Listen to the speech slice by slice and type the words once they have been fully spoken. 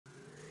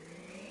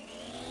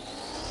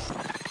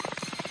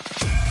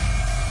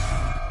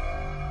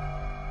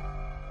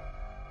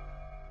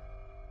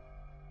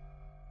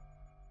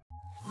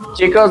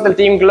Chicos del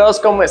Team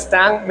Glozz, ¿cómo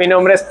están? Mi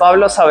nombre es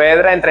Pablo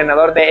Saavedra,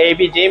 entrenador de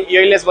AB Gym, y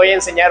hoy les voy a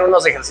enseñar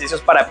unos ejercicios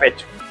para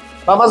pecho.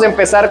 Vamos a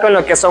empezar con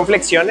lo que son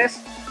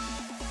flexiones.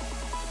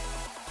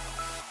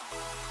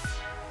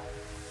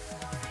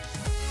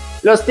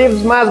 Los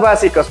tips más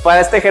básicos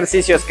para este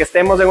ejercicio es que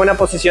estemos en una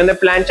posición de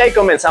plancha y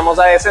comenzamos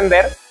a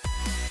descender.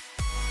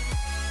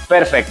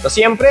 Perfecto,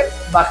 siempre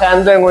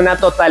bajando en una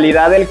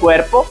totalidad del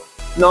cuerpo,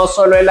 no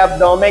solo el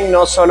abdomen,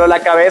 no solo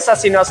la cabeza,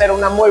 sino hacer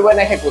una muy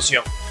buena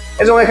ejecución.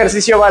 Es un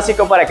ejercicio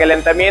básico para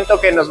calentamiento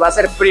que nos va a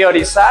hacer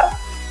priorizar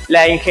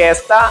la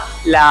ingesta,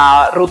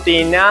 la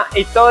rutina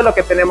y todo lo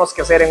que tenemos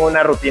que hacer en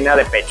una rutina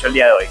de pecho el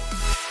día de hoy.